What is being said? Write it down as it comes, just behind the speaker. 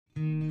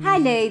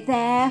Hello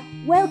there,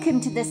 welcome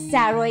to the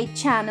Saroy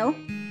channel,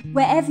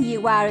 wherever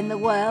you are in the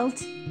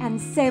world,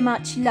 and so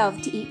much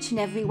love to each and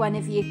every one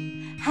of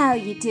you. How are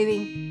you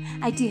doing?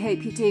 I do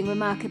hope you're doing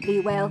remarkably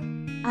well.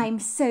 I'm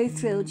so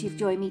thrilled you've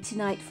joined me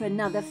tonight for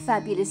another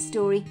fabulous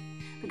story,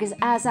 because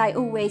as I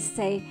always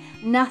say,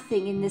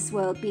 nothing in this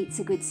world beats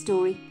a good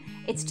story.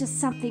 It's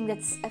just something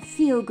that's a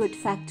feel-good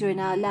factor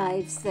in our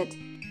lives that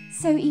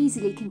so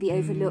easily can be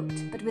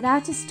overlooked, but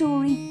without a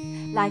story,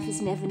 life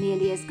is never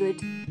nearly as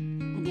good.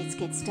 And let's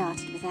get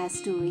started with our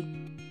story.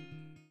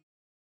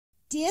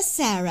 Dear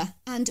Sarah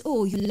and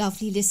all you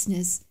lovely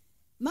listeners,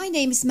 my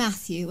name is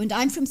Matthew and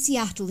I'm from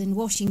Seattle in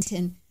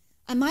Washington,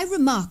 and my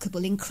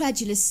remarkable,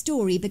 incredulous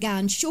story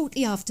began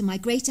shortly after my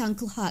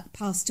great-uncle Huck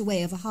passed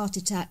away of a heart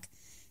attack.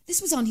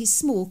 This was on his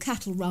small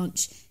cattle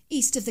ranch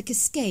east of the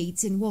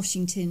Cascades in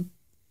Washington.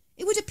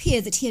 It would appear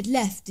that he had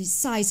left his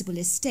sizable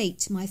estate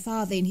to my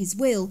father in his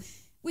will,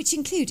 which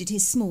included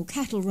his small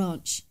cattle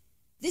ranch.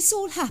 This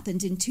all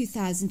happened in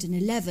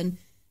 2011,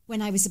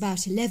 when I was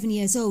about 11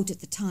 years old at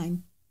the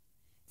time.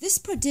 This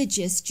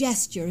prodigious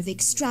gesture of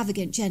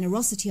extravagant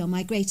generosity on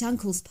my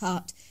great-uncle's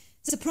part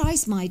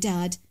surprised my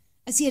dad,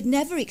 as he had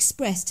never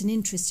expressed an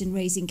interest in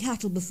raising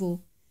cattle before,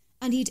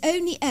 and he'd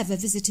only ever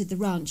visited the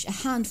ranch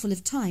a handful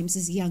of times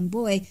as a young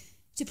boy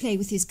to play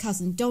with his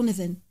cousin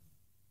Donovan.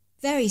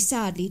 Very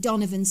sadly,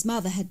 Donovan's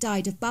mother had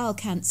died of bowel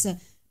cancer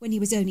when he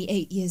was only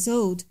 8 years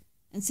old,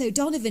 and so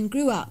Donovan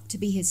grew up to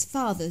be his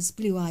father's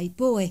blue-eyed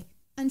boy.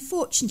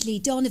 Unfortunately,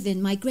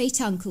 Donovan, my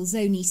great-uncle's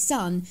only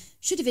son,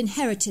 should have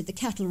inherited the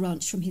cattle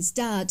ranch from his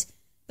dad,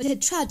 but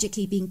had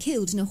tragically been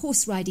killed in a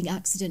horse-riding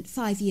accident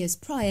 5 years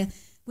prior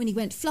when he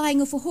went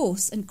flying off a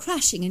horse and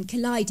crashing and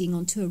colliding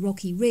onto a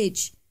rocky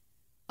ridge.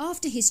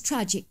 After his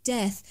tragic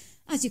death,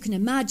 as you can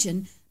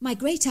imagine, my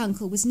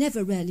great-uncle was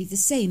never really the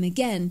same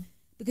again,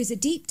 because a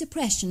deep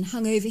depression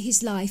hung over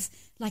his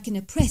life like an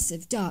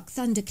oppressive dark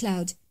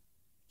thundercloud.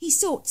 He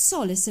sought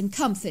solace and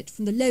comfort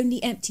from the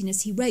lonely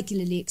emptiness he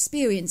regularly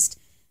experienced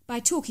by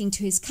talking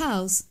to his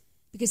cows,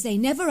 because they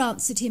never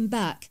answered him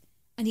back,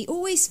 and he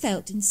always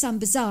felt in some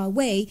bizarre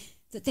way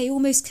that they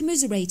almost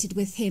commiserated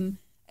with him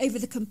over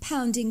the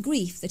compounding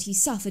grief that he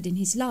suffered in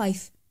his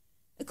life.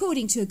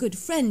 According to a good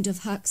friend of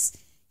Huck's,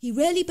 he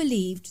really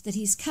believed that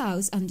his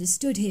cows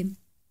understood him.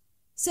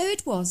 So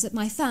it was that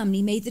my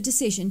family made the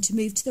decision to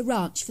move to the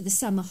ranch for the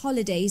summer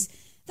holidays.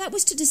 That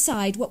was to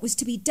decide what was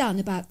to be done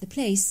about the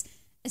place,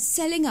 as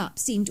selling up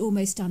seemed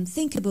almost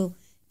unthinkable,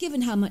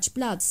 given how much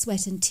blood,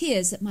 sweat and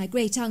tears that my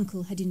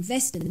great-uncle had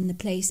invested in the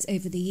place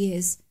over the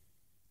years.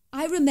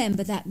 I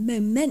remember that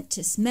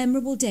momentous,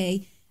 memorable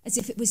day as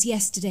if it was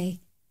yesterday.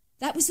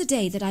 That was the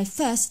day that I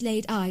first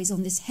laid eyes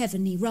on this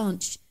heavenly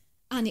ranch,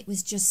 and it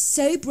was just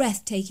so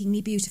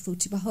breathtakingly beautiful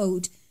to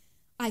behold.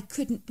 I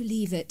couldn't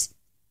believe it.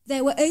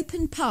 There were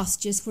open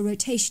pastures for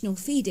rotational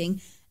feeding,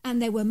 and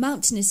there were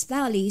mountainous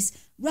valleys,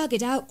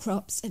 rugged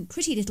outcrops and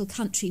pretty little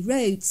country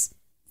roads.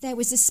 There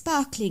was a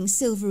sparkling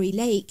silvery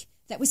lake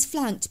that was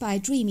flanked by a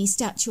dreamy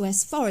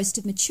statuesque forest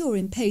of mature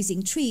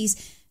imposing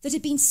trees that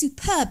had been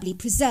superbly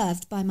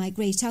preserved by my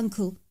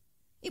great-uncle.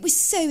 It was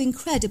so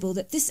incredible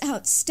that this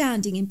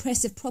outstanding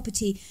impressive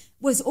property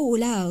was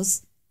all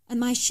ours, and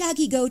my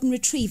shaggy golden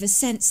retriever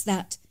sensed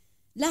that.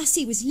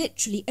 Lassie was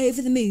literally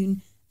over the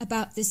moon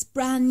about this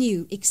brand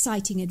new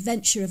exciting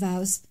adventure of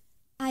ours.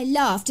 I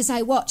laughed as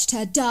I watched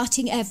her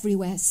darting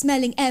everywhere,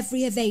 smelling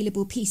every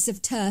available piece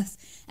of turf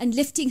and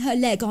lifting her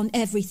leg on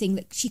everything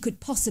that she could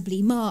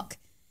possibly mark.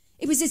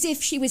 It was as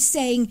if she was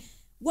saying,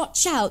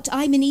 "Watch out,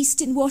 I'm in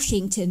Eastern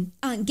Washington,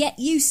 and get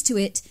used to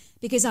it,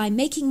 because I'm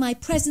making my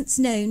presence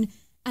known,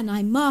 and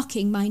I'm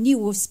marking my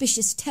new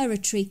auspicious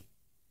territory."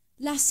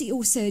 Lassie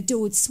also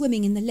adored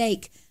swimming in the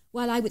lake,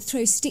 while I would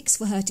throw sticks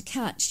for her to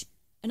catch,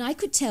 and I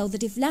could tell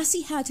that if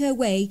Lassie had her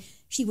way,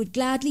 she would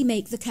gladly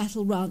make the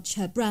cattle ranch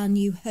her brand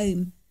new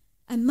home.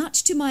 And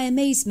much to my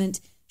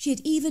amazement, she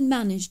had even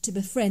managed to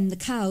befriend the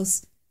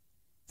cows.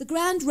 The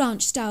grand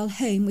ranch-style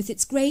home with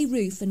its grey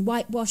roof and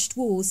whitewashed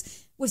walls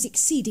was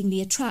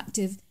exceedingly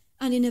attractive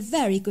and in a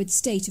very good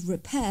state of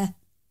repair.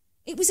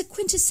 It was a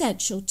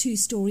quintessential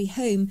two-storey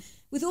home,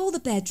 with all the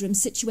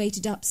bedrooms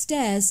situated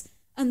upstairs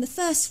and the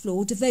first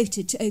floor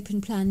devoted to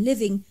open-plan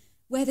living,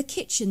 where the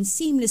kitchen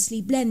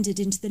seamlessly blended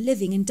into the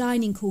living and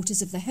dining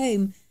quarters of the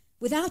home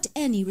without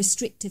any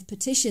restrictive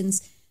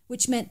partitions,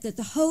 which meant that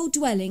the whole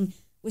dwelling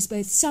was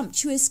both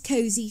sumptuous,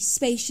 cosy,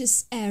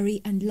 spacious,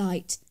 airy and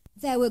light.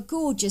 There were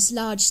gorgeous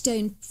large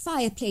stone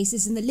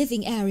fireplaces in the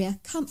living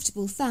area,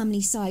 comfortable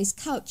family-sized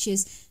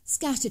couches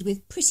scattered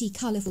with pretty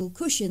colourful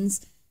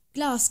cushions,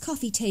 glass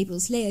coffee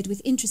tables layered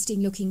with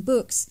interesting-looking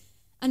books,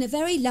 and a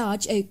very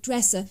large oak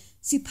dresser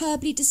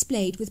superbly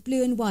displayed with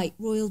blue and white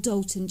Royal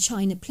Doulton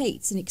china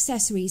plates and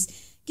accessories,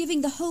 giving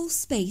the whole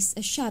space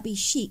a shabby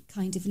chic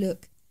kind of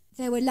look.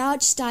 There were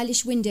large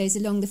stylish windows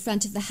along the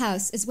front of the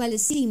house, as well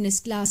as seamless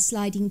glass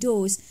sliding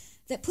doors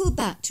that pulled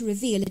back to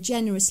reveal a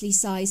generously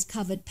sized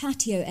covered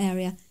patio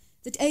area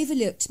that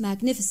overlooked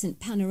magnificent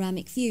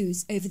panoramic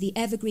views over the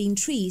evergreen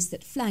trees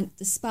that flanked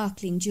the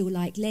sparkling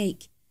jewel-like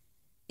lake.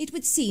 It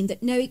would seem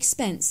that no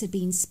expense had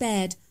been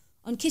spared.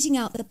 on kitting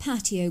out the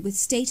patio with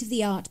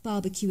state-of-the-art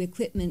barbecue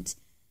equipment,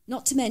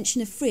 not to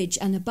mention a fridge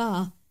and a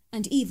bar,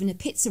 and even a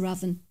pizza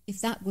oven,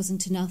 if that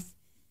wasn't enough.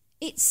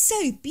 "It's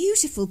so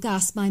beautiful,"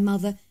 gasped my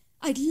mother.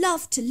 "I'd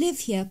love to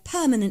live here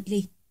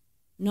permanently."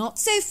 "Not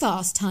so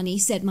fast, honey,"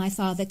 said my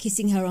father,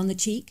 kissing her on the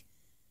cheek.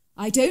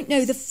 "I don't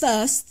know the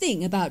first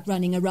thing about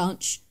running a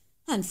ranch,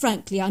 and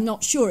frankly I'm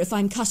not sure if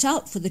I'm cut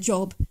out for the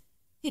job.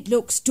 It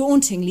looks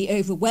dauntingly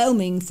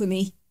overwhelming for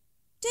me."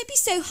 "Don't be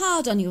so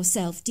hard on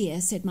yourself,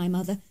 dear," said my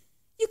mother.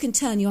 "You can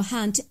turn your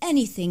hand to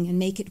anything and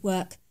make it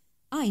work.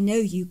 I know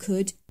you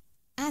could."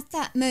 At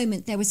that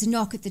moment there was a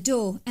knock at the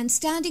door, and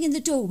standing in the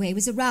doorway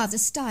was a rather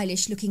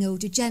stylish-looking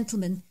older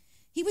gentleman.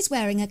 He was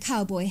wearing a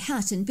cowboy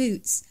hat and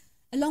boots,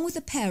 along with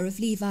a pair of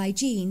Levi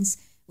jeans,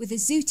 with a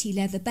zooty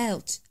leather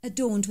belt,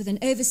 adorned with an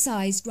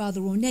oversized,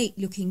 rather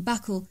ornate-looking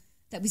buckle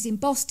that was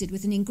embossed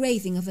with an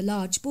engraving of a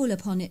large bull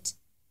upon it.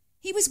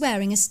 He was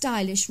wearing a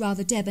stylish,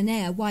 rather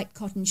debonair white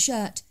cotton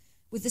shirt,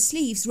 with the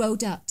sleeves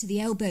rolled up to the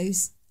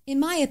elbows. In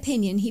my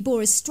opinion, he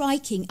bore a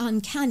striking,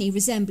 uncanny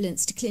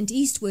resemblance to Clint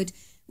Eastwood,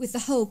 with the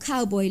whole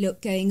cowboy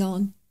look going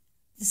on.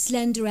 The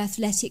slender,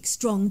 athletic,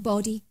 strong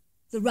body,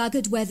 the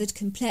rugged, weathered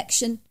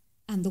complexion,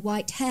 and the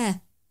white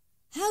hair.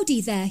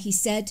 "Howdy there," he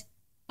said.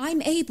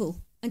 "I'm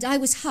Abel, and I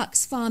was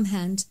Huck's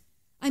farmhand.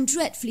 I'm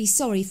dreadfully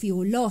sorry for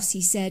your loss,"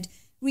 he said,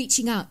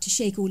 reaching out to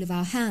shake all of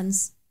our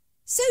hands.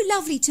 "So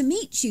lovely to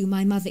meet you,"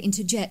 my mother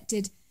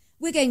interjected.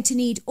 "We're going to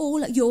need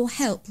all your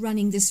help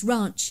running this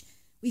ranch.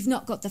 We've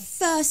not got the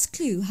first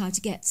clue how to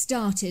get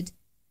started."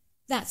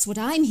 "That's what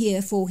I'm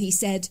here for," he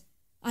said.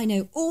 "I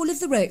know all of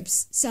the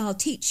ropes, so I'll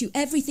teach you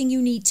everything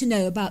you need to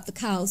know about the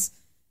cows.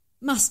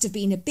 Must have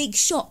been a big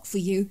shock for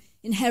you,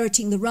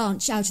 inheriting the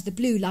ranch out of the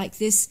blue like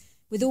this,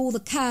 with all the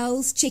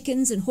cows,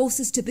 chickens and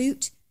horses to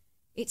boot.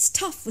 It's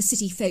tough for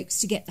city folks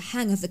to get the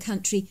hang of the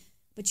country,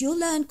 but you'll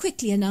learn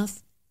quickly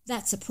enough.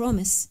 That's a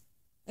promise."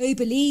 "Oh,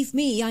 believe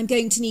me, I'm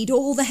going to need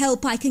all the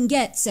help I can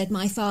get," said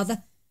my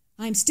father.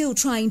 "I'm still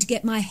trying to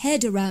get my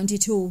head around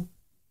it all."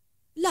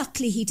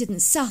 "Luckily he didn't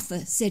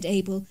suffer," said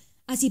Abel,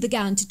 as he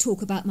began to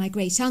talk about my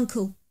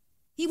great-uncle.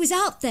 "He was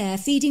out there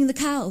feeding the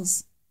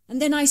cows,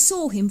 and then I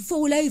saw him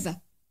fall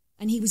over,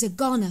 and he was a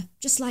goner,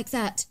 just like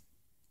that.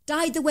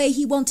 Died the way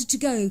he wanted to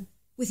go,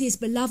 with his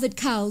beloved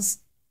cows.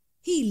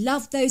 He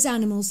loved those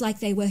animals like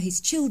they were his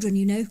children,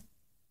 you know."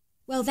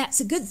 "Well, that's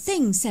a good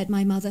thing," said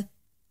my mother.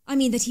 "I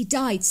mean that he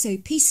died so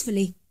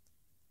peacefully."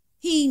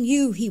 "He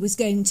knew he was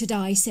going to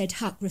die," said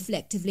Huck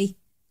reflectively.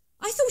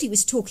 "I thought he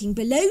was talking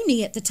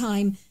baloney at the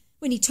time,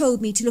 when he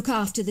told me to look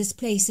after this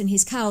place and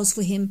his cows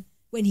for him,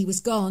 when he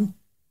was gone.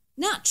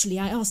 Naturally,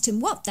 I asked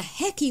him what the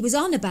heck he was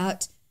on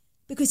about,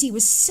 because he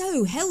was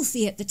so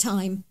healthy at the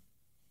time.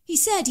 He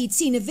said he'd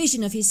seen a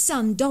vision of his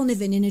son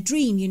Donovan in a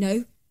dream, you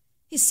know.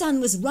 His son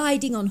was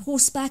riding on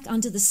horseback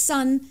under the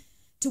sun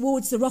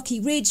towards the rocky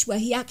ridge where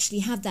he actually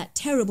had that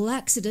terrible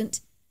accident.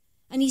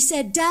 And he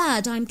said,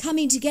 'Dad, I'm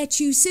coming to get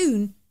you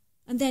soon,'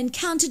 and then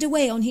cantered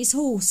away on his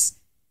horse.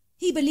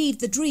 He believed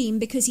the dream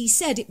because he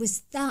said it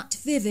was that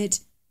vivid.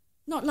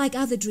 Not like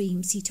other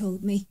dreams, he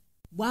told me."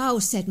 "Wow,"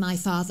 said my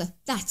father.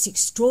 "That's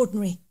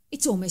extraordinary.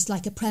 It's almost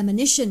like a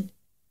premonition."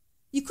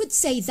 "You could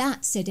say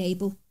that," said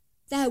Abel.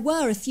 "There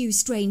were a few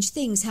strange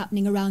things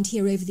happening around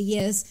here over the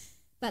years,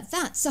 but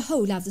that's a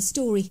whole other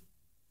story.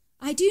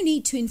 I do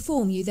need to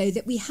inform you, though,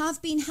 that we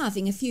have been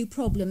having a few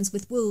problems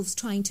with wolves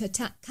trying to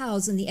attack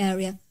cows in the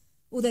area,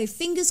 although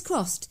fingers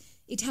crossed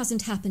it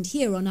hasn't happened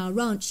here on our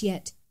ranch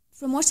yet.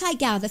 From what I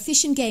gather,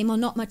 Fish and Game are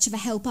not much of a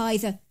help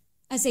either,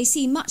 as they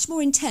seem much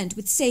more intent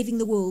with saving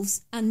the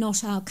wolves and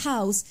not our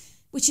cows,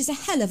 which is a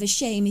hell of a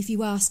shame if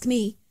you ask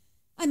me.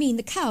 I mean,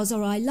 the cows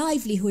are our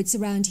livelihoods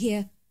around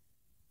here."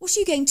 "What are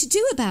you going to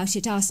do about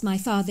it?" asked my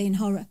father in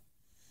horror.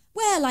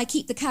 "Well, I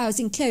keep the cows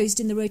enclosed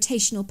in the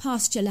rotational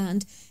pasture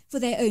land for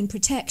their own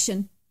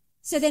protection,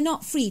 so they're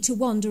not free to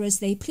wander as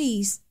they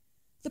please.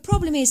 The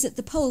problem is that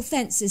the pole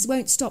fences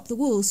won't stop the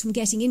wolves from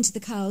getting into the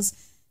cows,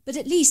 but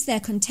at least they're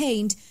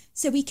contained,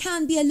 so we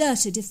can be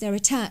alerted if they're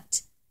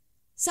attacked.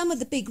 Some of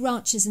the big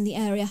ranches in the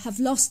area have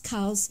lost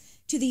cows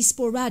to these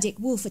sporadic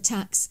wolf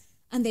attacks,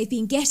 and they've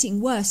been getting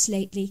worse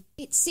lately.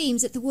 It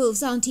seems that the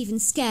wolves aren't even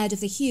scared of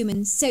the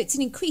humans, so it's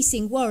an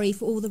increasing worry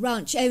for all the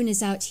ranch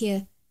owners out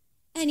here.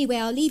 Anyway,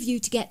 I'll leave you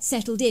to get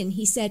settled in,"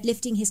 he said,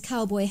 lifting his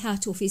cowboy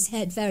hat off his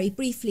head very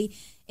briefly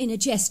in a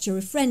gesture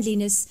of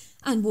friendliness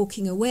and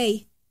walking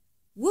away.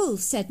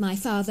 "Wolves," said my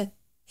father.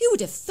 "Who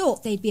would have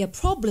thought they'd be a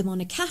problem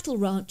on a cattle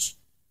ranch?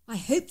 I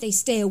hope they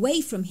stay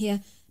away from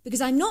here, because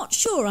I'm not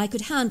sure I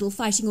could handle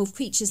fighting off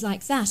creatures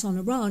like that on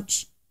a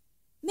ranch."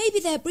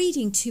 "Maybe they're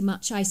breeding too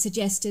much," I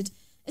suggested,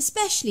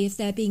 "especially if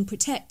they're being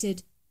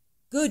protected."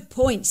 "Good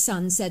point,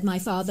 son," said my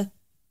father.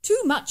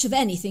 "Too much of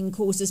anything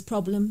causes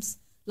problems,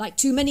 like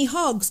too many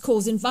hogs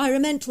cause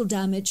environmental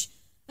damage.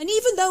 And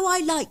even though I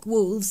like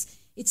wolves,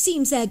 it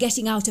seems they're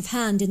getting out of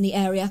hand in the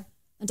area,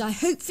 and I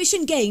hope Fish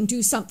and Game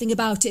do something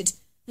about it,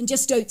 and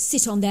just don't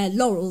sit on their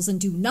laurels and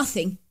do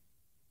nothing."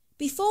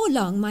 Before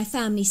long, my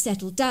family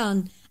settled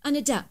down and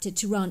adapted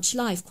to ranch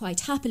life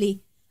quite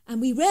happily,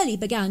 and we really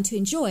began to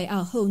enjoy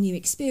our whole new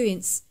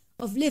experience,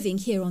 of living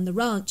here on the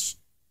ranch.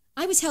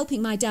 I was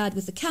helping my dad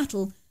with the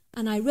cattle,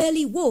 and I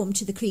really warmed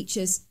to the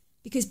creatures,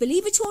 because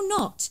believe it or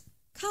not,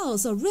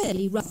 cows are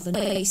really rather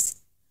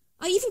nice.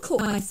 I even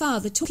caught my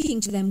father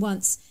talking to them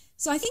once,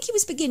 so I think he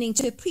was beginning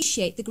to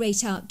appreciate the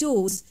great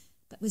outdoors,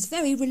 but was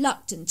very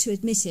reluctant to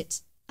admit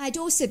it. I'd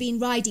also been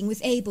riding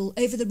with Abel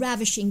over the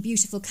ravishing,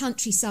 beautiful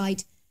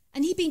countryside,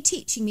 and he'd been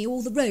teaching me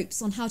all the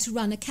ropes on how to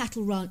run a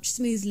cattle ranch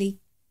smoothly.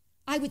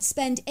 I would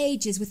spend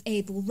ages with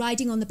Abel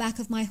riding on the back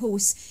of my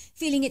horse,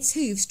 feeling its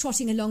hooves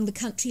trotting along the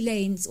country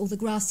lanes or the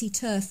grassy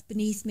turf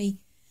beneath me,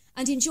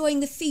 and enjoying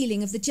the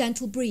feeling of the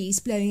gentle breeze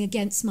blowing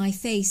against my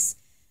face,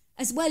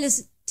 as well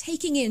as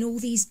taking in all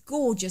these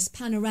gorgeous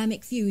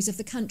panoramic views of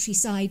the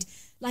countryside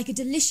like a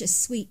delicious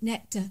sweet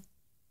nectar.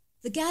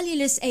 The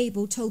garrulous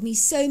Abel told me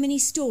so many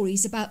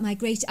stories about my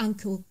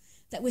great-uncle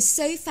that were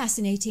so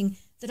fascinating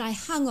that I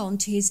hung on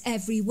to his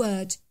every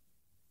word.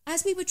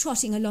 As we were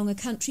trotting along a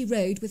country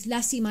road with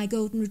Lassie, my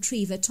golden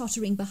retriever,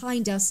 tottering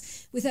behind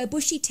us with her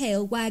bushy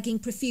tail wagging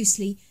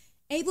profusely,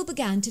 Abel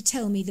began to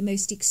tell me the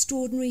most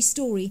extraordinary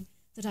story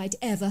that I'd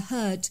ever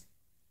heard.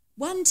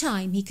 One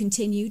time, he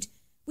continued,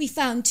 we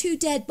found 2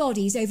 dead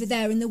bodies over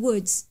there in the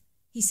woods,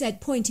 he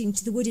said, pointing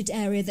to the wooded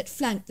area that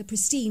flanked the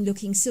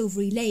pristine-looking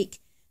silvery lake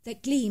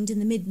that gleamed in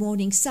the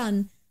mid-morning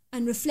sun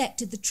and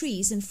reflected the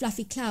trees and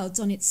fluffy clouds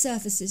on its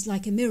surfaces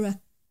like a mirror.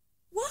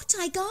 What?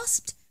 I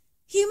gasped.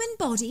 Human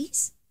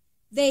bodies?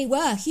 They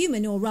were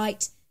human, all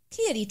right,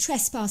 clearly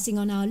trespassing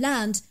on our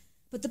land,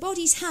 but the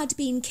bodies had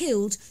been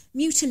killed,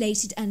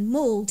 mutilated and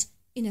mauled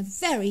in a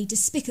very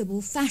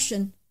despicable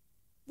fashion.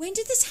 When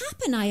did this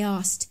happen? I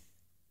asked.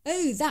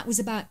 Oh, that was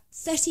about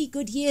 30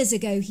 good years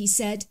ago, he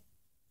said.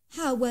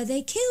 How were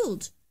they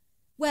killed?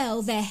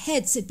 Well, their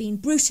heads had been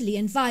brutally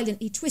and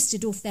violently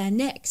twisted off their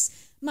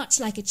necks,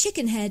 much like a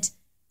chicken head,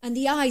 and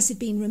the eyes had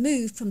been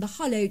removed from the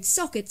hollowed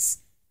sockets,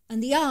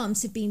 and the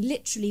arms had been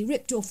literally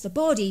ripped off the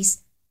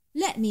bodies.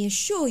 Let me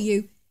assure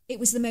you, it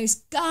was the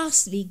most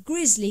ghastly,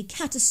 grisly,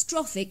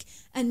 catastrophic,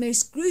 and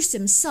most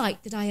gruesome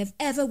sight that I have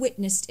ever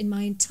witnessed in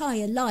my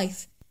entire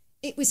life.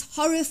 It was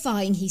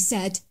horrifying, he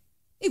said.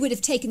 It would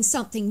have taken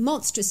something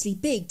monstrously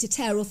big to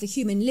tear off a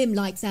human limb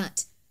like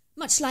that,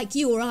 much like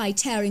you or I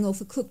tearing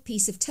off a cooked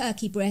piece of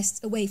turkey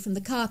breast away from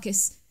the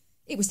carcass.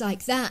 It was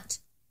like that.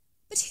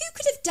 But who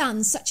could have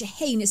done such a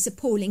heinous,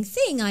 appalling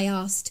thing? I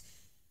asked.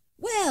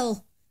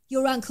 Well,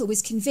 your uncle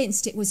was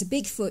convinced it was a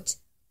Bigfoot,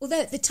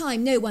 although at the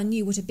time no one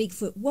knew what a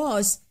Bigfoot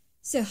was,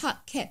 so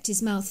Huck kept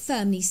his mouth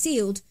firmly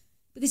sealed,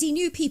 because he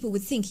knew people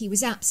would think he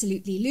was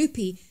absolutely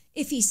loopy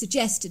if he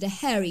suggested a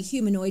hairy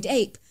humanoid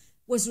ape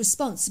was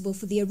responsible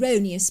for the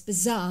erroneous,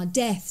 bizarre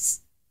deaths.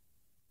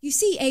 You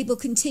see, Abel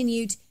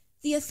continued,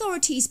 the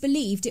authorities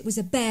believed it was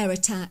a bear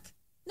attack.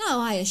 Now,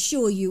 I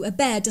assure you, a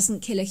bear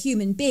doesn't kill a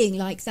human being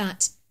like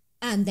that,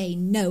 and they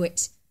know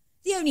it.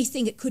 The only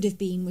thing it could have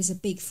been was a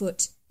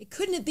Bigfoot. It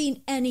couldn't have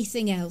been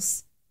anything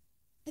else.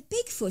 A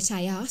Bigfoot?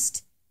 I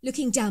asked,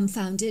 looking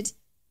dumbfounded.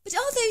 But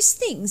are those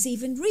things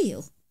even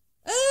real?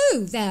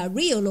 Oh, they're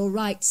real, all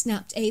right,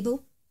 snapped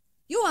Abel.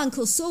 Your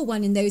uncle saw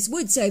one in those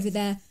woods over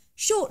there,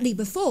 shortly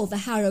before the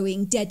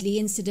harrowing, deadly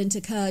incident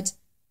occurred.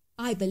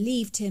 I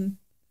believed him.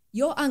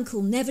 Your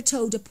uncle never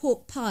told a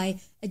pork pie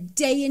a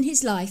day in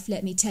his life,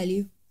 let me tell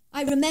you.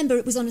 I remember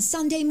it was on a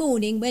Sunday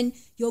morning when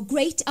your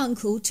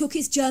great-uncle took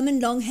his German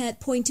long-haired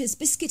pointers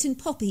Biscuit and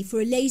Poppy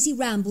for a lazy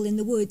ramble in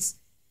the woods.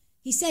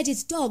 He said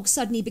his dog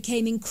suddenly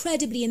became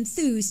incredibly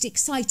enthused,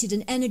 excited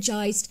and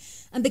energized,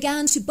 and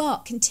began to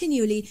bark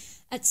continually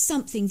at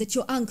something that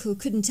your uncle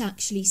couldn't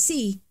actually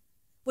see.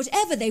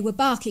 Whatever they were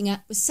barking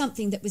at was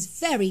something that was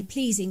very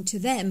pleasing to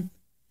them.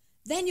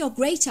 Then your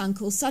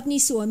great-uncle suddenly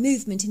saw a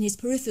movement in his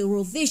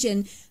peripheral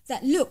vision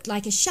that looked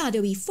like a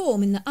shadowy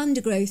form in the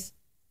undergrowth.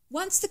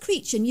 Once the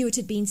creature knew it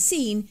had been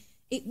seen,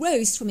 it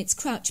rose from its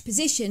crouched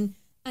position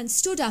and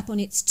stood up on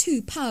its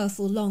 2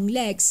 powerful long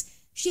legs,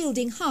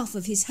 shielding half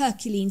of his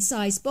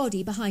Herculean-sized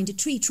body behind a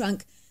tree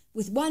trunk,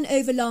 with one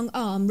overlong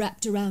arm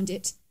wrapped around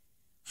it.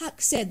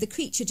 Huck said the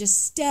creature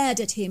just stared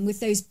at him with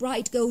those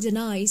bright golden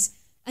eyes,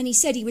 and he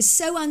said he was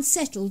so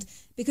unsettled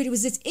because it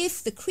was as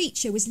if the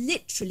creature was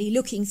literally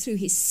looking through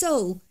his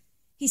soul.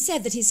 He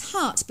said that his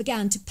heart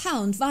began to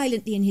pound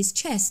violently in his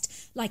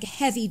chest like a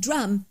heavy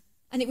drum,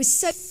 and it was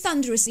so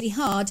thunderously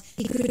hard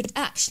he could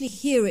actually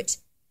hear it.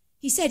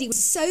 He said he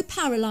was so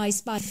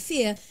paralysed by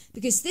fear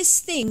because this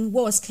thing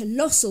was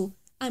colossal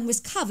and was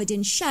covered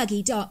in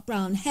shaggy dark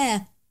brown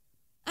hair.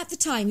 At the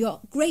time, your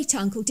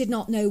great-uncle did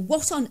not know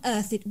what on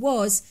earth it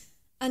was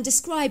and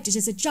described it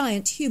as a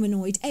giant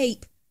humanoid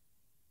ape.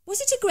 Was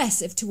it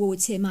aggressive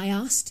towards him? I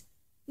asked.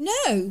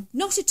 No,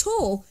 not at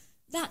all.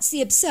 That's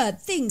the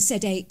absurd thing,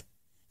 said Ape.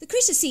 The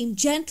critter seemed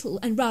gentle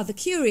and rather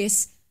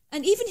curious,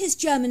 and even his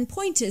German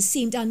pointers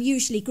seemed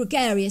unusually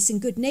gregarious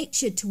and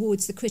good-natured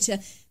towards the critter,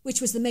 which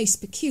was the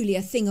most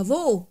peculiar thing of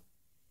all.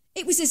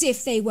 It was as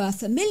if they were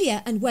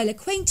familiar and well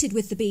acquainted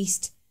with the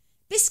beast.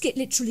 Biscuit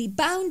literally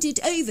bounded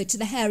over to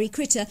the hairy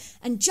critter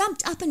and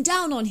jumped up and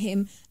down on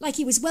him like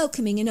he was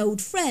welcoming an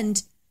old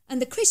friend,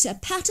 and the critter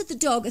patted the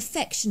dog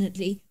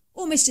affectionately,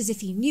 almost as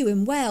if he knew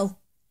him well.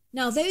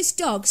 Now those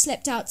dogs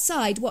slept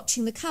outside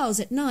watching the cows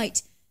at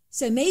night,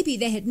 so maybe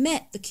they had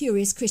met the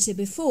curious critter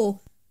before.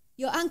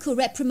 Your uncle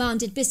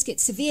reprimanded Biscuit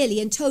severely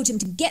and told him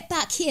to get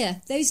back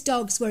here. Those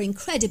dogs were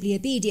incredibly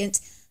obedient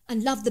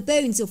and loved the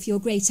bones of your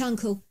great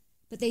uncle,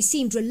 but they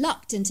seemed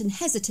reluctant and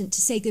hesitant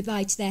to say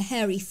goodbye to their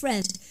hairy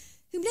friend,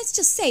 whom let's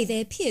just say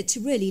they appeared to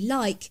really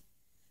like.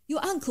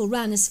 Your uncle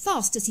ran as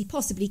fast as he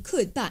possibly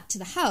could back to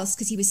the house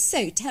because he was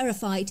so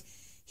terrified.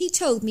 He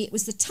told me it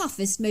was the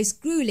toughest, most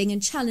grueling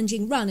and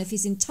challenging run of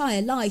his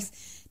entire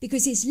life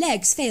because his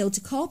legs failed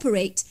to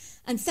cooperate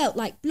and felt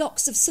like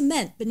blocks of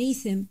cement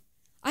beneath him.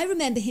 I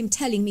remember him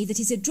telling me that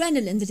his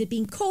adrenaline that had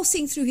been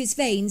coursing through his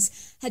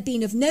veins had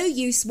been of no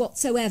use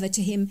whatsoever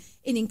to him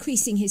in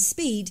increasing his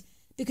speed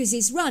because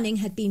his running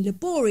had been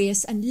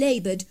laborious and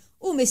laboured,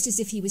 almost as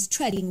if he was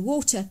treading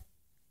water.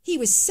 He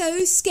was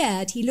so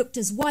scared he looked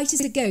as white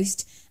as a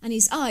ghost and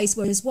his eyes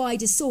were as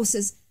wide as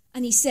saucers,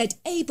 and he said,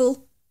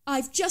 "Abel,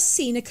 I've just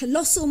seen a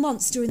colossal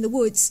monster in the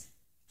woods,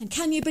 and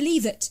can you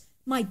believe it?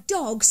 My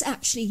dogs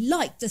actually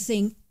liked the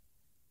thing."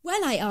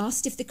 Well, I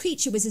asked, if the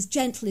creature was as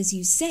gentle as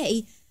you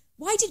say,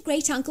 why did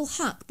Great Uncle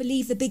Huck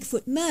believe the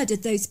Bigfoot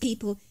murdered those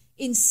people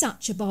in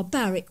such a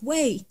barbaric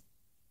way?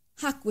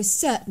 Huck was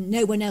certain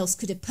no one else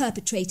could have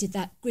perpetrated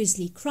that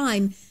grisly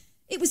crime.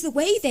 It was the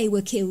way they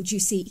were killed, you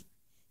see.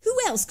 Who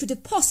else could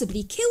have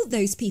possibly killed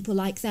those people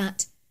like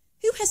that?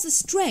 Who has the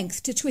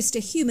strength to twist a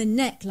human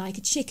neck like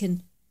a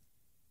chicken?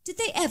 Did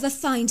they ever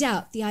find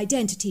out the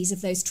identities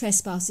of those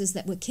trespassers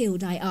that were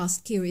killed? I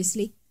asked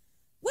curiously.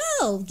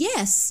 Well,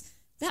 yes,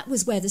 that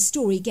was where the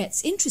story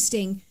gets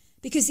interesting,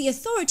 because the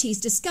authorities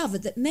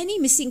discovered that many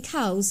missing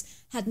cows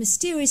had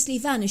mysteriously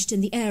vanished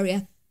in the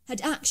area,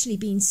 had actually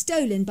been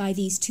stolen by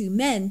these two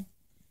men.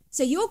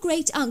 So your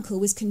great uncle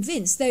was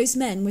convinced those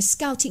men were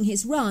scouting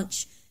his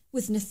ranch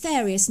with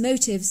nefarious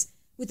motives,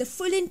 with the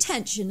full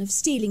intention of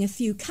stealing a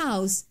few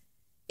cows.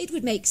 It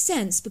would make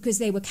sense because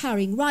they were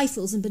carrying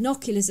rifles and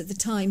binoculars at the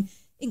time,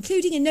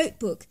 including a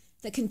notebook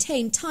that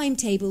contained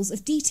timetables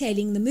of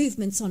detailing the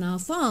movements on our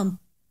farm.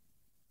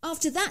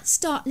 After that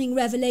startling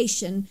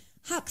revelation,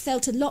 Huck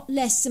felt a lot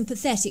less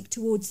sympathetic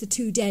towards the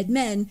two dead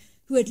men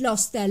who had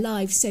lost their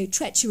lives so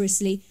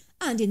treacherously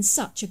and in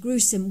such a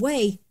gruesome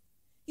way.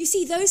 You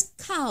see, those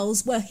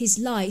cows were his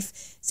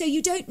life, so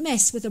you don't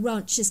mess with a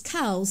rancher's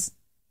cows.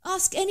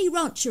 Ask any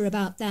rancher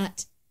about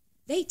that.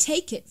 They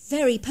take it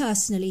very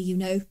personally, you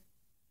know.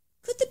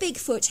 Could the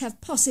Bigfoot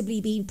have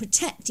possibly been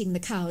protecting the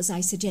cows,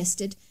 I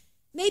suggested.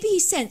 Maybe he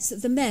sensed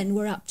that the men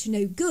were up to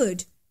no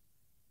good.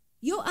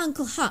 Your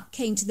Uncle Huck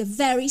came to the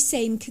very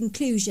same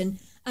conclusion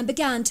and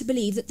began to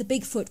believe that the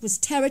Bigfoot was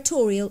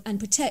territorial and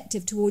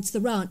protective towards the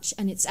ranch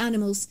and its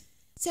animals.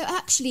 So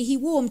actually he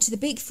warmed to the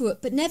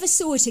Bigfoot but never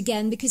saw it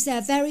again because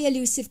they're very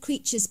elusive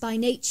creatures by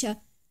nature.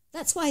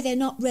 That's why they're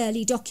not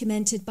rarely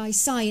documented by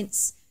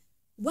science.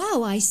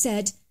 Wow, I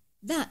said,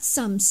 that's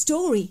some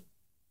story.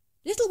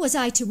 Little was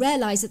I to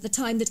realise at the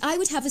time that I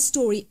would have a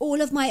story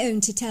all of my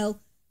own to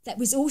tell that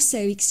was also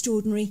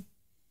extraordinary.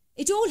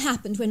 It all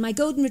happened when my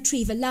golden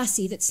retriever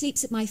Lassie, that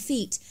sleeps at my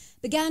feet,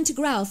 began to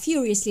growl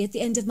furiously at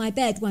the end of my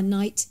bed one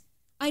night.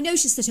 I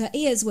noticed that her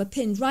ears were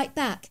pinned right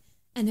back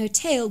and her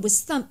tail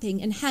was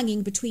thumping and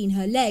hanging between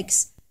her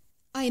legs.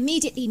 I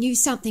immediately knew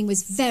something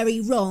was very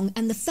wrong,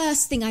 and the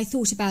first thing I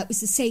thought about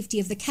was the safety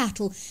of the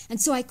cattle, and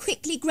so I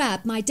quickly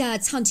grabbed my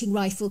dad's hunting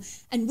rifle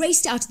and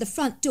raced out of the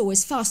front door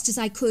as fast as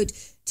I could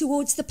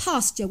towards the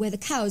pasture where the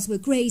cows were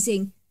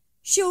grazing.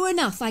 Sure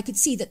enough, I could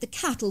see that the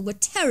cattle were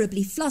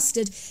terribly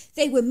flustered.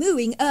 They were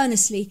mooing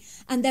earnestly,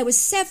 and there were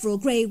several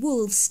grey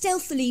wolves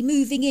stealthily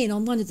moving in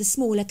on one of the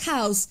smaller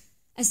cows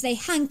as they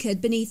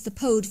hankered beneath the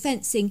poled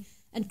fencing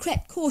and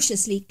crept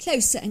cautiously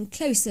closer and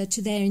closer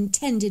to their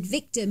intended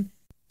victim.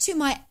 To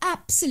my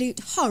absolute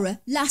horror,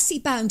 Lassie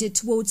bounded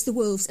towards the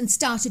wolves and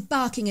started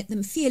barking at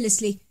them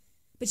fearlessly.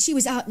 But she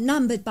was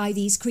outnumbered by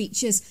these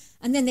creatures,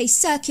 and then they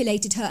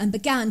circulated her and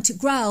began to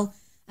growl,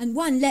 and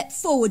one leapt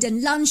forward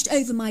and lunged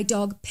over my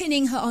dog,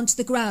 pinning her onto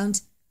the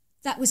ground.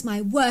 That was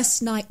my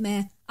worst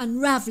nightmare,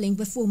 unravelling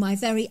before my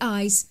very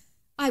eyes.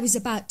 I was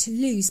about to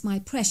lose my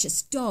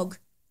precious dog.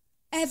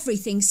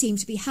 Everything seemed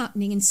to be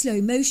happening in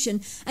slow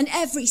motion, and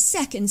every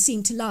second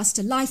seemed to last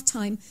a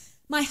lifetime.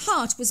 My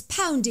heart was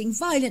pounding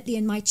violently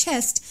in my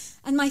chest,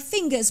 and my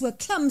fingers were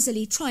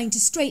clumsily trying to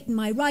straighten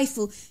my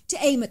rifle to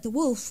aim at the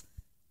wolf.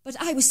 But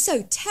I was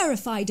so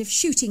terrified of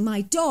shooting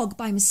my dog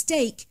by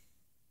mistake.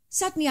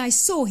 Suddenly I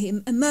saw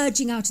him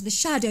emerging out of the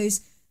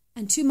shadows,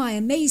 and to my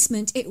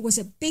amazement it was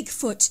a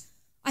Bigfoot.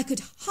 I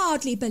could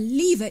hardly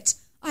believe it.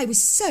 I was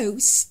so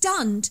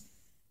stunned.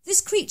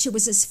 This creature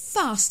was as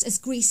fast as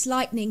greased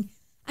lightning,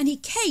 and he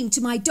came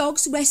to my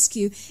dog's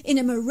rescue in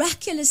a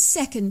miraculous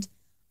second.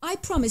 I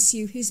promise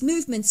you his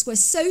movements were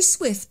so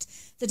swift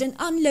that an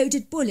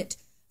unloaded bullet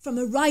from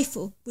a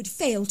rifle would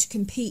fail to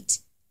compete.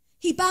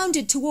 He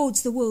bounded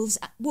towards the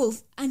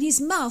wolf, and his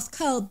mouth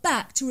curled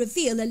back to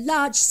reveal a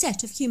large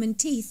set of human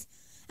teeth,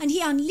 and he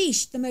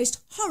unleashed the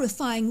most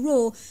horrifying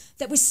roar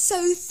that was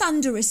so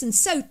thunderous and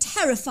so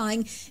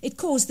terrifying it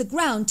caused the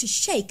ground to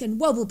shake and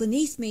wobble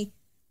beneath me.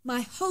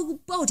 My whole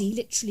body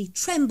literally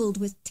trembled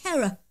with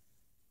terror.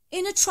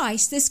 In a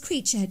trice, this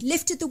creature had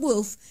lifted the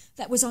wolf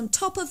that was on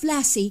top of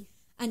Lassie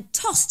and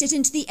tossed it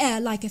into the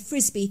air like a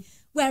frisbee,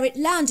 where it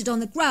landed on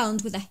the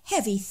ground with a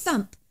heavy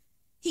thump.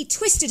 He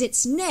twisted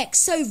its neck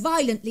so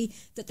violently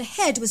that the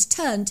head was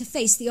turned to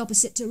face the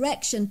opposite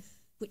direction,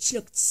 which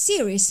looked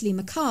seriously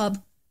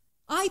macabre.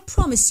 I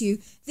promise you,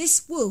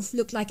 this wolf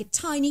looked like a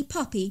tiny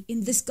puppy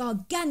in the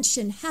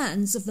gargantuan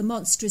hands of the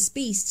monstrous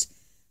beast.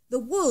 The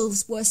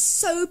wolves were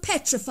so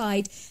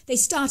petrified they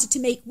started to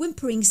make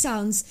whimpering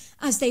sounds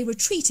as they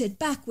retreated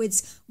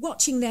backwards,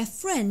 watching their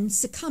friend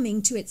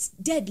succumbing to its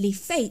deadly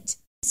fate.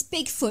 This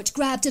Bigfoot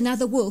grabbed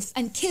another wolf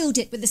and killed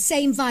it with the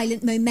same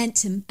violent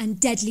momentum and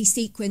deadly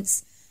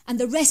sequence, and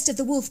the rest of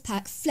the wolf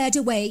pack fled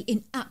away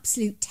in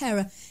absolute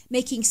terror,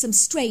 making some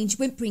strange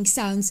whimpering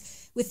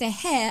sounds, with their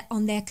hair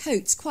on their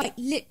coats quite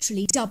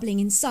literally doubling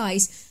in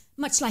size,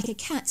 much like a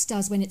cat's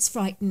does when it's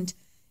frightened.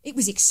 It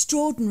was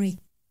extraordinary.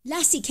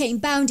 Lassie came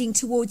bounding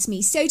towards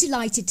me, so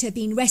delighted to have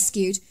been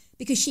rescued,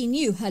 because she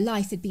knew her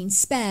life had been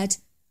spared.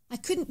 I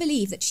couldn't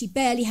believe that she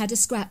barely had a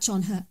scratch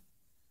on her.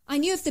 I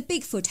knew if the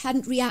Bigfoot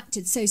hadn't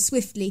reacted so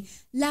swiftly,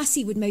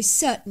 Lassie would most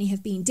certainly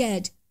have been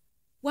dead.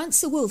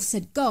 Once the wolves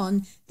had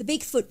gone, the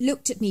Bigfoot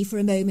looked at me for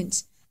a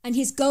moment, and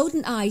his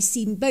golden eyes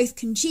seemed both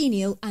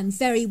congenial and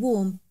very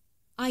warm.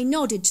 I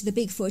nodded to the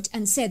Bigfoot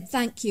and said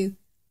thank you,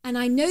 and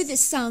I know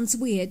this sounds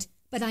weird,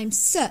 but I'm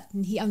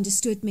certain he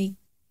understood me.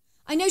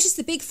 I noticed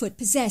the Bigfoot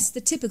possessed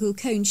the typical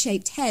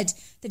cone-shaped head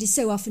that is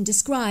so often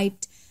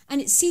described, and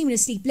it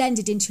seamlessly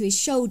blended into his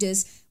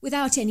shoulders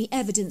without any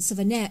evidence of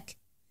a neck.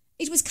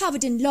 It was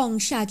covered in long,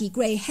 shaggy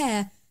grey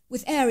hair,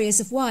 with areas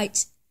of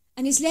white,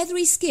 and his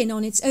leathery skin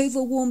on its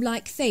oval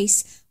worm-like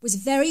face was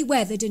very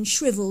weathered and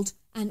shriveled,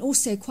 and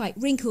also quite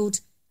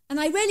wrinkled, and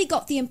I really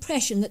got the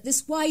impression that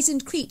this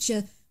wizened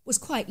creature was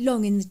quite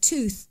long in the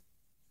tooth.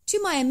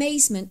 To my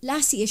amazement,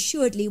 Lassie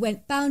assuredly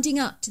went bounding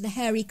up to the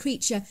hairy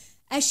creature,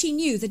 as she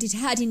knew that it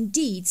had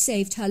indeed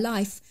saved her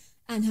life,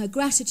 and her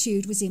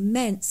gratitude was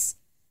immense.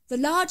 The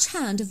large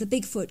hand of the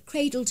Bigfoot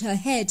cradled her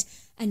head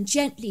and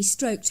gently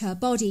stroked her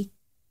body.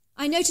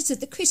 I noticed that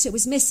the critter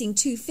was missing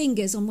 2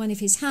 fingers on one of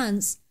his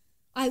hands.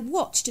 I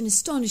watched in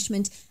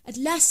astonishment as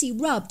Lassie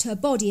rubbed her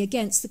body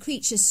against the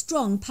creature's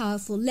strong,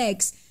 powerful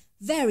legs,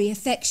 very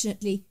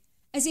affectionately,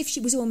 as if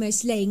she was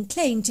almost laying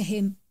claim to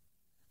him.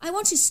 I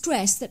want to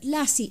stress that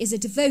Lassie is a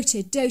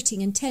devoted,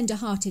 doting and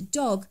tender-hearted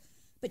dog,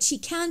 but she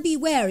can be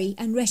wary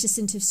and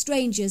reticent of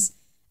strangers,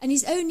 and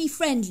is only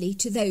friendly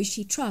to those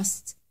she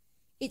trusts.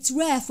 It's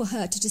rare for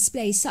her to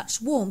display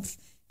such warmth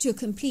to a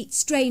complete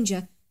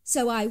stranger,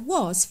 so I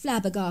was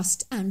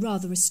flabbergasted and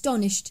rather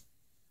astonished.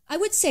 I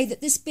would say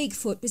that this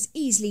Bigfoot was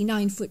easily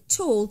 9 foot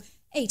tall,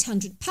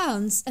 800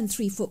 pounds and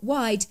 3 foot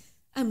wide,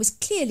 and was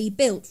clearly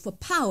built for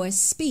power,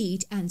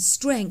 speed and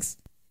strength.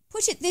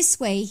 Put it this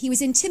way, he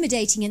was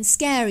intimidating and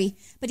scary,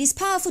 but his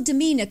powerful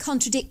demeanour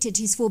contradicted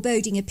his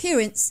foreboding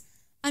appearance,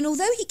 and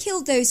although he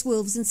killed those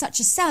wolves in such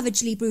a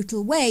savagely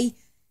brutal way,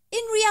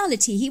 in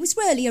reality he was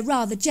really a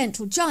rather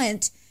gentle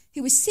giant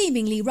who was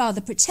seemingly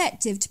rather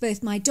protective to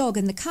both my dog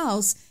and the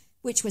cows,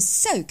 which was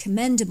so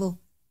commendable.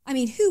 I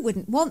mean, who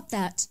wouldn't want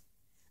that?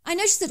 I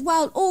noticed that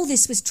while all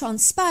this was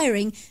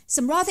transpiring,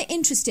 some rather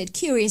interested,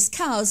 curious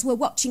cows were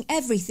watching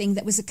everything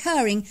that was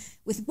occurring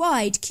with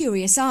wide,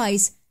 curious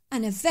eyes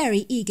and a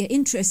very eager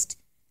interest.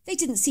 They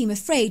didn't seem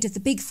afraid of the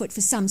Bigfoot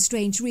for some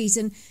strange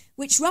reason,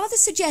 which rather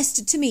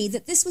suggested to me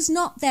that this was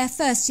not their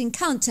first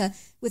encounter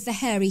with the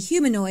hairy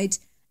humanoid,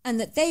 and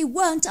that they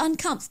weren't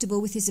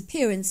uncomfortable with his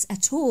appearance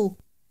at all.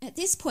 At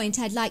this point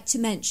I'd like to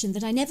mention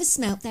that I never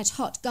smelt that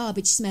hot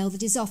garbage smell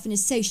that is often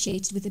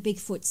associated with a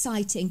Bigfoot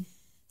sighting.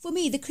 For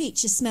me the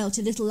creature smelt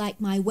a little like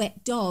my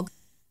wet dog,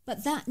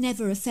 but that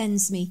never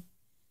offends me.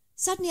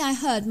 Suddenly I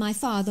heard my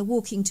father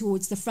walking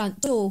towards the front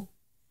door,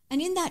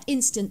 and in that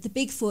instant the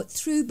Bigfoot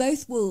threw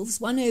both wolves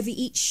one over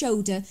each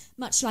shoulder,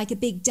 much like a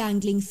big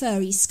dangling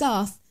furry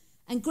scarf,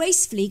 and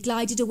gracefully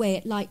glided away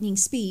at lightning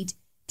speed,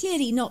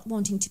 clearly not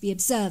wanting to be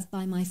observed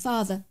by my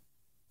father.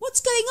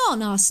 "What's going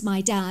on?" asked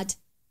my dad.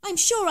 "I'm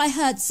sure I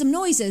heard some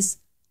noises.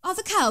 Are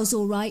the cows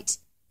all right?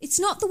 It's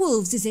not the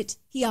wolves, is it?"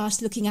 he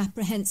asked, looking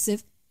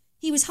apprehensive.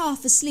 He was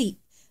half asleep,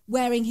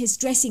 wearing his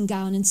dressing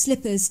gown and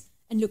slippers,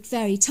 and looked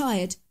very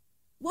tired.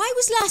 "Why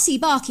was Lassie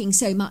barking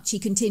so much?" he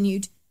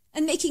continued,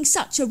 "and making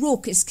such a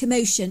raucous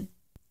commotion?"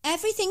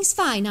 "Everything's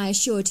fine," I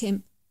assured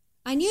him.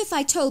 I knew if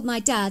I told my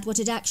dad what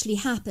had actually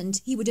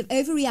happened, he would have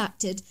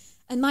overreacted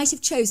and might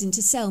have chosen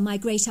to sell my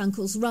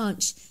great-uncle's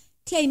ranch,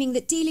 claiming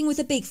that dealing with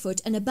a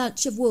Bigfoot and a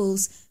bunch of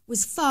wolves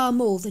was far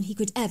more than he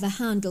could ever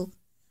handle.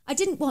 I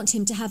didn't want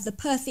him to have the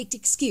perfect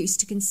excuse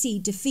to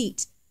concede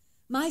defeat.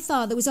 My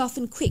father was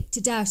often quick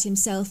to doubt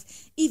himself,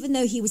 even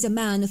though he was a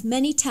man of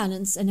many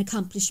talents and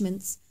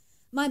accomplishments.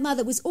 My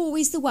mother was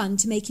always the one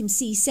to make him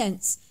see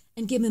sense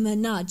and give him a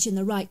nudge in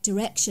the right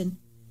direction.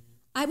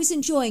 I was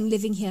enjoying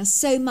living here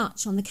so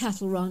much on the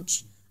cattle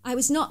ranch. I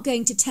was not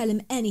going to tell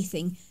him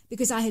anything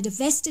because I had a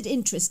vested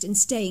interest in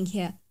staying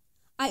here.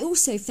 I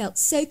also felt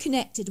so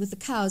connected with the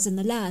cows and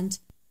the land.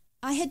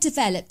 I had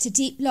developed a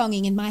deep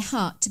longing in my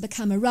heart to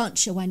become a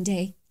rancher one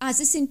day, as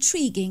this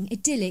intriguing,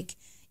 idyllic,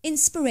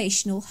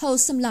 inspirational,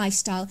 wholesome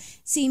lifestyle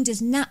seemed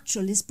as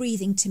natural as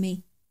breathing to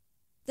me.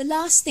 The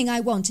last thing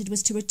I wanted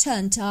was to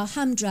return to our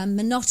humdrum,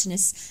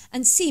 monotonous,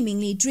 and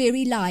seemingly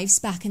dreary lives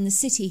back in the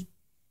city.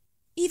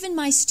 Even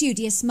my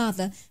studious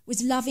mother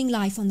was loving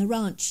life on the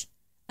ranch,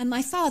 and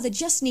my father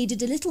just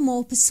needed a little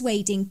more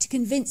persuading to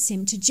convince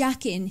him to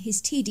jack in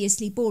his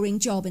tediously boring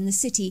job in the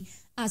city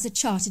as a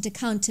chartered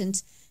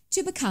accountant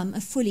to become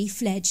a fully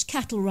fledged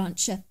cattle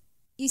rancher.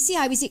 You see,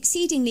 I was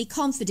exceedingly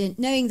confident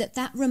knowing that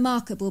that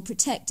remarkable,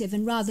 protective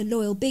and rather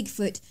loyal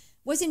Bigfoot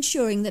was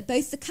ensuring that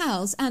both the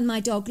cows and my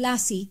dog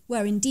Lassie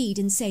were indeed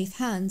in safe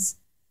hands.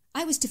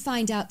 I was to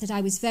find out that I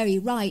was very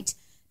right,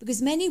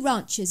 because many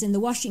ranchers in the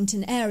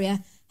Washington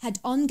area had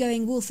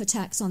ongoing wolf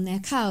attacks on their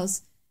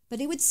cows, but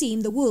it would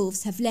seem the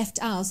wolves have left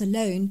ours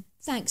alone,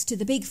 thanks to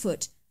the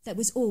Bigfoot that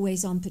was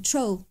always on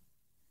patrol.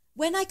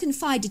 When I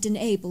confided in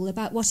Abel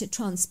about what had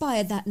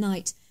transpired that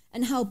night,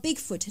 and how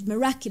Bigfoot had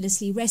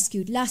miraculously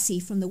rescued Lassie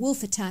from the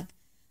wolf attack,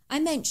 I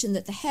mentioned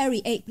that the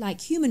hairy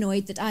ape-like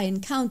humanoid that I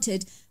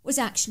encountered was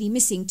actually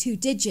missing 2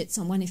 digits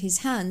on one of his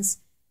hands.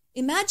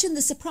 Imagine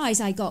the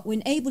surprise I got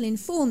when Abel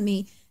informed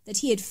me that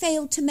he had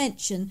failed to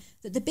mention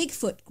that the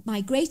Bigfoot my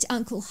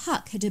great-uncle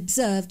Huck had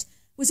observed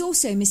was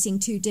also missing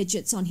 2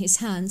 digits on his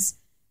hands.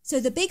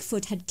 So the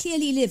Bigfoot had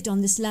clearly lived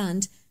on this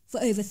land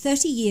for over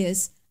 30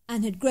 years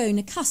and had grown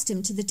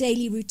accustomed to the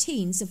daily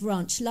routines of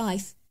ranch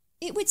life.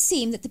 It would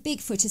seem that the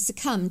Bigfoot has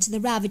succumbed to the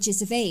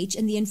ravages of age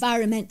and the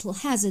environmental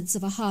hazards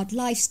of a hard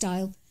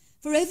lifestyle,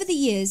 for over the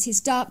years his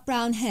dark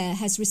brown hair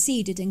has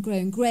receded and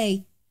grown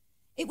grey.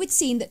 It would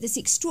seem that this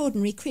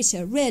extraordinary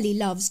critter really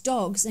loves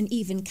dogs and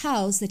even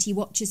cows that he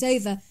watches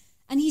over,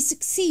 and he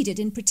succeeded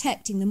in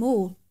protecting them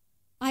all.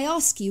 I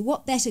ask you,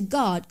 what better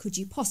guard could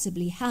you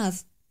possibly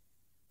have?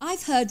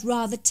 I've heard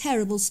rather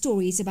terrible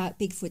stories about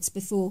Bigfoots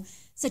before,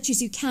 such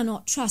as you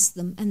cannot trust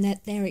them and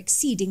that they're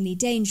exceedingly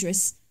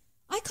dangerous.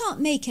 I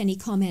can't make any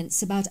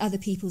comments about other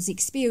people's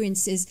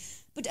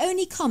experiences, but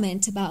only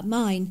comment about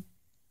mine.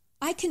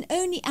 I can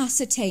only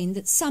ascertain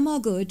that some are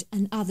good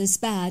and others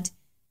bad.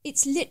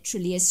 It's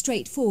literally as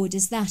straightforward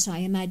as that, I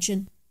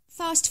imagine.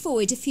 Fast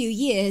forward a few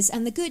years,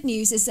 and the good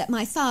news is that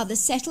my father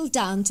settled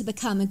down to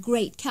become a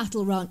great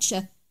cattle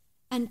rancher,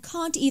 and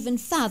can't even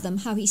fathom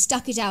how he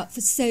stuck it out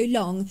for so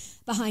long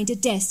behind a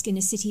desk in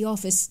a city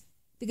office,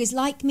 because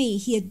like me,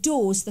 he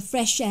adores the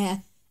fresh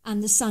air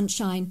and the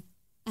sunshine.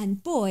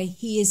 And boy,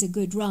 he is a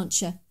good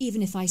rancher,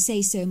 even if I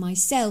say so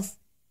myself.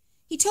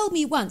 He told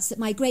me once that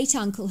my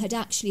great-uncle had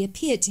actually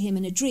appeared to him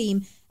in a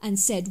dream and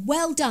said,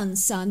 "Well done,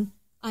 son.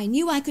 I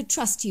knew I could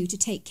trust you to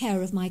take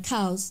care of my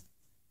cows."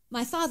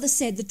 My father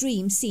said the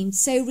dream seemed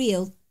so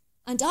real,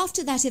 and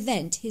after that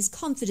event his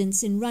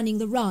confidence in running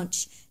the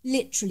ranch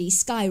literally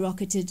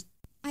skyrocketed.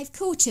 I've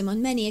caught him on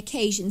many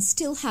occasions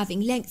still having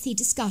lengthy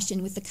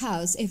discussion with the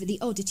cows over the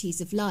oddities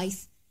of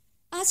life.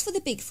 As for the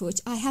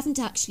Bigfoot, I haven't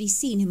actually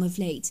seen him of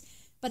late,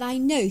 but I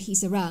know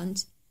he's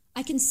around.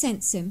 I can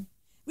sense him.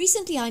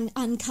 Recently I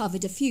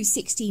uncovered a few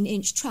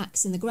 16-inch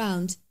tracks in the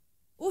ground.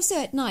 Also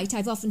at night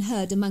I've often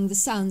heard among the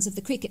sounds of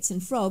the crickets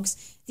and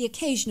frogs the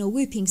occasional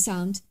whooping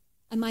sound,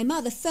 and my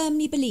mother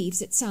firmly believes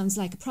it sounds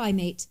like a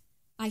primate.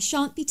 I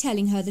shan't be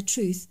telling her the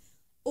truth,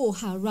 or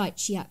how right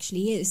she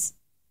actually is.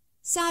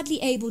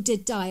 Sadly Abel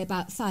did die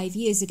about 5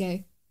 years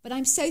ago, but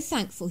I'm so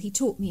thankful he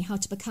taught me how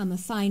to become a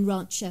fine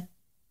rancher.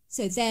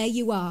 So there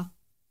you are.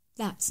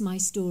 That's my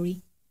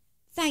story.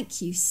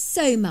 Thank you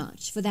so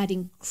much for that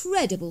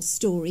incredible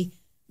story.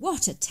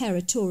 What a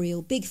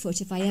territorial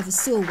Bigfoot if I ever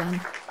saw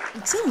one.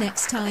 Until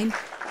next time,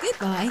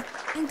 goodbye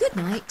and good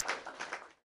night.